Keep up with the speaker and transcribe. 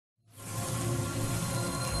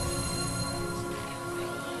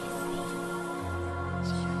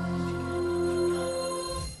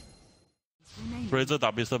Razor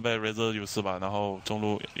打 Mr. Bad Razor 有4把，然后中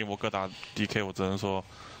路因为我各打 DK， 我只能说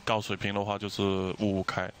高水平的话就是5-5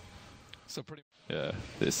开。So pretty. Yeah.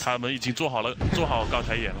 This. 他们已经做好高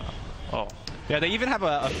台眼了。哦。Yeah, they even have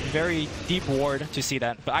a very deep ward to see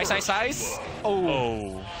that. But ice.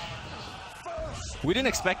 Oh. We didn't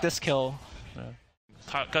expect this kill.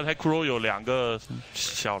 他刚才 Crow 有2个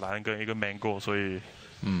小蓝跟1个 Mango， 所以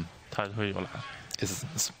他会有蓝。Is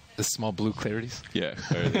small blue clarities? Yeah.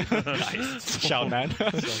 Nice. 小蓝。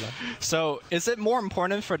So is it more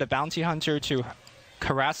important for the bounty hunter to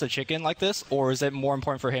harass the chicken like this, or is it more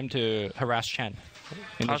important for him to harass Chen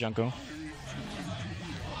in the jungle?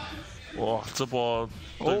 哇，这波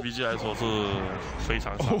对 Vici 来说是非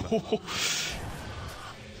常伤的。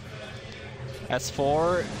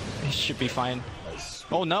S4, he should be fine.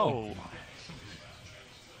 Oh no!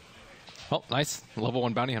 Well, nice. Level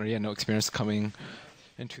 1 bounty hunter. Yeah, no experience coming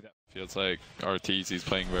into that. Feels like Arteezy's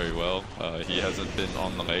playing very well. He hasn't been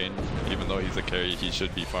on the lane, even though he's a carry. He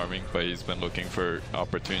should be farming, but he's been looking for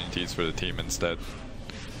opportunities for the team instead.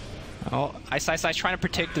 Oh, Ice trying to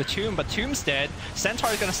protect the Tomb, but Tomb's dead. Centaur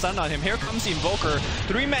is going to stun on him. Here comes the Invoker.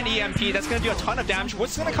 3-man EMP. That's going to do a ton of damage.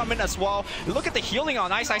 What's going to come in as well? Look at the healing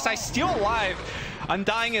on Ice. Still alive.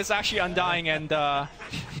 Undying is actually undying, and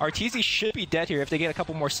Arteezy should be dead here if they get a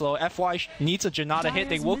couple more slow. FY needs a Janata hit.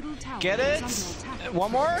 They will get it.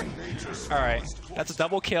 One more? Alright. That's a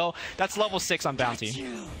double kill. That's level 6 on Bounty.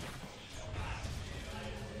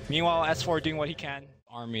 Meanwhile, S4 doing what he can.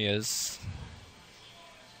 Army is...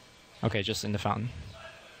 Okay, just in the fountain.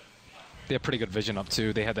 They have pretty good vision up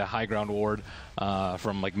too. They had that high ground ward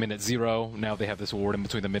from like minute 0. Now they have this ward in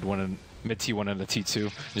between the mid T1 and the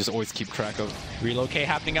T2. Just always keep track of. Relocate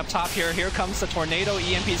happening up top here. Here comes the tornado.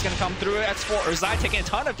 EMP is going to come through. X4 or Zai taking a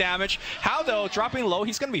ton of damage. How though? Dropping low.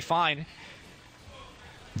 He's going to be fine.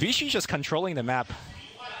 Vici just controlling the map.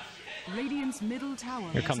 Radiant's middle tower.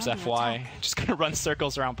 Here comes FY. Just going to run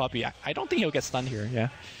circles around Puppey. I don't think he'll get stunned here. Yeah.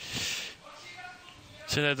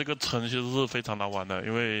 现在这个城其实是非常难玩的，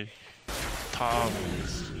因为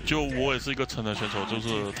我也是一个城的选手，就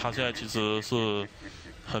是他现在其实是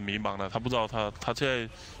很迷茫的，他不知道他现在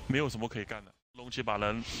没有什么可以干的。龙骑把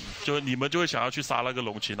人你们就会想要去杀那个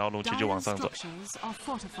龙骑，然后龙骑就往上走。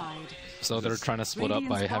So they're trying to split up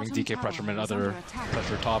by having DK pressure mid, other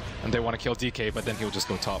pressure top, and they want to kill DK, but then he'll just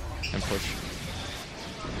go top and push.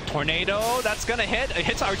 Tornado, that's gonna hit. It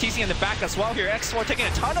hits Arteezy in the back as well here. X4 taking a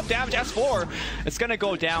ton of damage. S4, it's gonna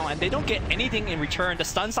go down, and they don't get anything in return. The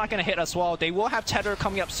stun's not gonna hit as well. They will have Tether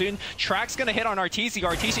coming up soon. Track's gonna hit on Arteezy.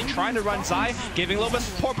 Arteezy trying to run Zai, giving a little bit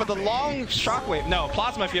of support, but the long shockwave. No,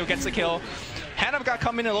 Plasma Field gets the kill. Hannah got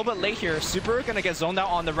coming in a little bit late here. Super gonna get zoned out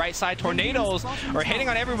on the right side. Tornadoes are hitting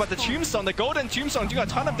on everyone, but the Tombstone, the golden Tombstone, doing a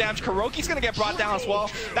ton of damage. Kuroki's gonna get brought down as well.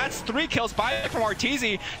 That's 3 kills by from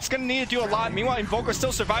Arteezy. It's gonna need to do a lot. Meanwhile, Invoker's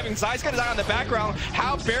still surviving. Zai's gonna die on the background.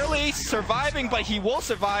 How barely surviving, but he will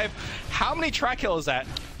survive. How many track kills is that?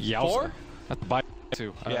 4? That's by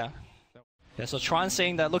 2. Yeah. Yeah, so Tron's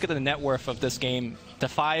saying that look at the net worth of this game. The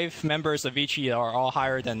 5 members of Vici are all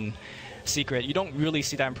higher than Secret. You don't really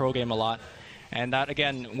see that in pro game a lot. And that,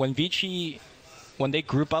 again, when Vici, when they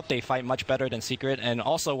group up, they fight much better than Secret. And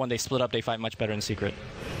also, when they split up, they fight much better than Secret.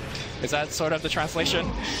 Is that sort of the translation?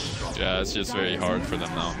 Yeah, it's just very hard for them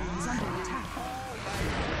now.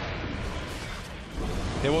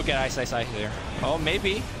 They will get Ice there. Oh,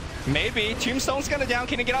 maybe. Maybe. Tombstone's gonna down.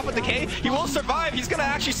 Can he get off with the K? He will survive. He's gonna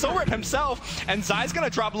actually soul rip himself. And Zai's gonna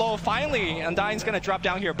drop low. Finally, Undying's gonna drop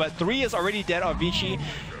down here. But 3 is already dead on Vici.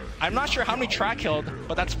 I'm not sure how many track killed,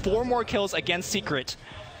 but that's 4 more kills against Secret.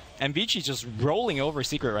 And Vici's just rolling over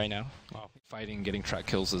Secret right now. Wow. Fighting, getting track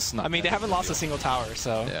kills is not. I mean, they haven't lost a single tower,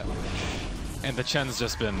 so. Yeah. And the Chen's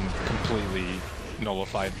just been completely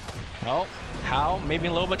nullified. Well, How? Maybe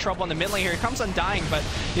a little bit of trouble in the mid lane here. Here comes Undying, but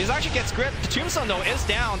he actually gets gripped. Tombstone, though, is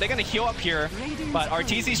down. They're going to heal up here, but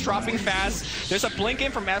Arteezy's dropping fast. There's a blink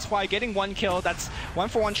in from SY, getting 1 kill. That's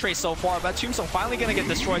 1-for-1 trade so far, but Tombstone finally going to get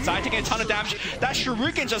destroyed. Zai taking a ton of damage. That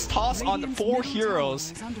Shuriken just tossed on the 4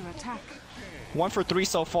 heroes. 1 for 3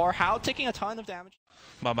 so far. How taking a ton of damage.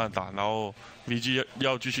 慢慢打，然后 VG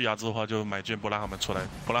要继续压制的话，就买券不让他们出来，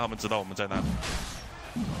不让他们知道我们在哪里。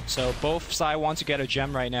 So both side want to get a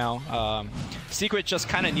gem right now. Secret just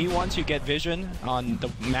kind of need one to get vision on the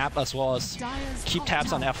map as well as keep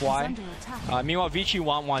tabs on FY. Meanwhile, Vici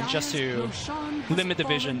want one just to limit the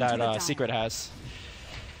vision that Secret has.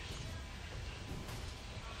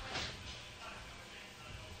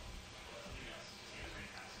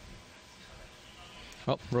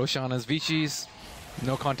 Well, Roshan is Vici's.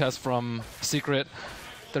 No contest from Secret.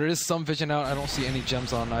 There is some vision out. I don't see any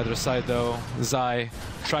gems on either side, though. Zai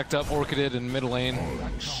tracked up Orchided in mid lane.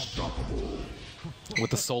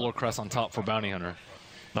 with the solar crest on top for Bounty Hunter.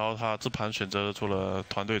 然后他这盘选择出了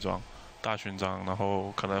团队装、大勋章，然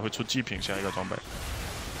后可能会出祭品下一个装备。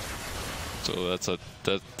So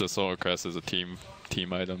the Solar Crest is a team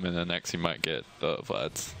item, and then next he might get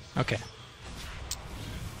Vlad's. Okay.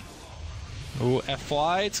 Ooh,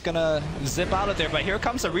 FY, it's gonna zip out of there, but here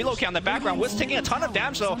comes the reload kit on the background. Wisp taking a ton of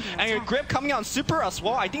damage though, and your grip coming on Super as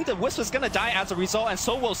well. I think the Wisp is gonna die as a result, and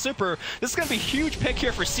so will Super. This is gonna be a huge pick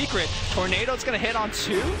here for Secret. Tornado's gonna hit on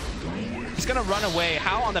 2. He's gonna run away.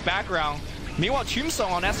 How on the background? Meanwhile,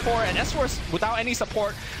 Tombstone on S4, and S4 is without any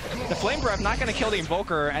support. The Flame Breath not gonna kill the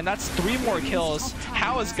Invoker, and that's 3 more kills.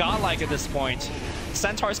 How is godlike at this point?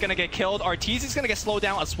 Centaur's gonna get killed. Arteezy's gonna get slowed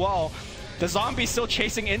down as well. The zombie's still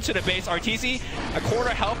chasing into the base. Arteezy, a quarter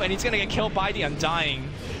health, and he's gonna get killed by the Undying.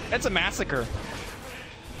 It's a massacre.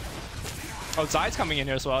 Oh, Zai's coming in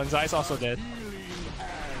here as well, and Zai's also dead.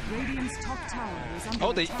 Radiant's top tower is under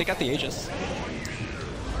Oh, they got the Aegis.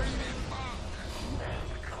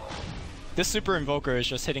 This Super Invoker is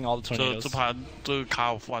just hitting all the 这 tornadoes. 这盘这个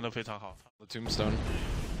卡玩得非常好。 The Tombstone.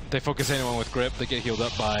 They focus anyone with grip, they get healed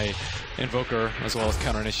up by Invoker, as well as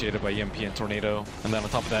counter-initiated by EMP and Tornado. And then on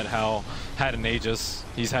top of that, Hal had an Aegis.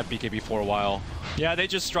 He's had BKB for a while. Yeah, they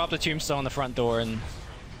just dropped the Tombstone on the front door, and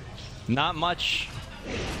not much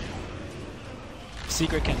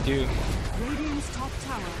Secret can do. Radiant's top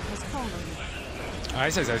tower has fallen.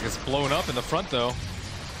 Ice gets blown up in the front though.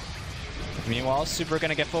 Meanwhile, Super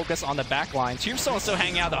gonna get focused on the back line. Tombstone's still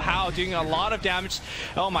hanging out though. How doing a lot of damage.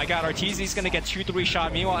 Oh my god, Arteezy's gonna get 2-3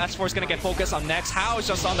 shot. Meanwhile, S4's gonna get focused on next. How is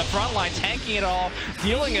just on the front line, tanking it all,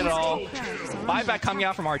 dealing it all. Buyback coming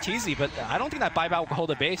out from Arteezy, but I don't think that buyback will hold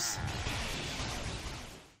a base.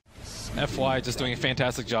 FY just doing a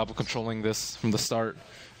fantastic job of controlling this from the start.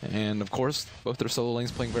 And of course, both their solo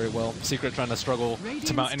lanes playing very well. Secret trying to struggle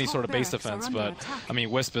to mount any sort of base defense, but I mean,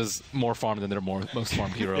 Wisp is more farmed than their most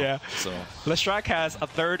farmed hero. Yeah. So Lestrak has a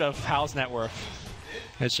third of Hal's net worth.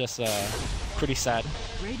 It's just pretty sad.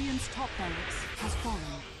 Radiant's top barracks has fallen.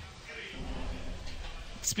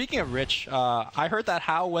 Speaking of Rich, I heard that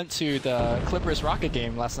Hal went to the Clippers Rocket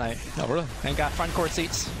game last night. Oh, really? And got front court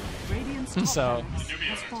seats. Radiant's top So, barracks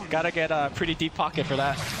has fallen. gotta get a pretty deep pocket for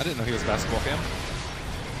that. I didn't know he was a basketball fan.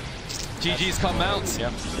 GG's come out.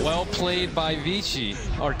 Yep. Well played by Vici.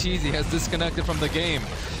 Arteezy has disconnected from the game.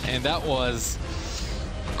 And that was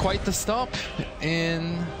quite the stop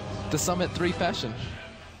in the Summit 3 fashion.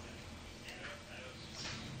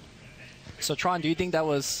 So Tron, do you think that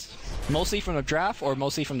was mostly from the draft or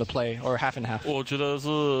mostly from the play, or half and half? 我觉得是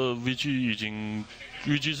VG 已经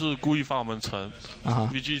VG 是故意放我们沉 Uh-huh.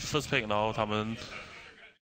 VG first pick， 然后他们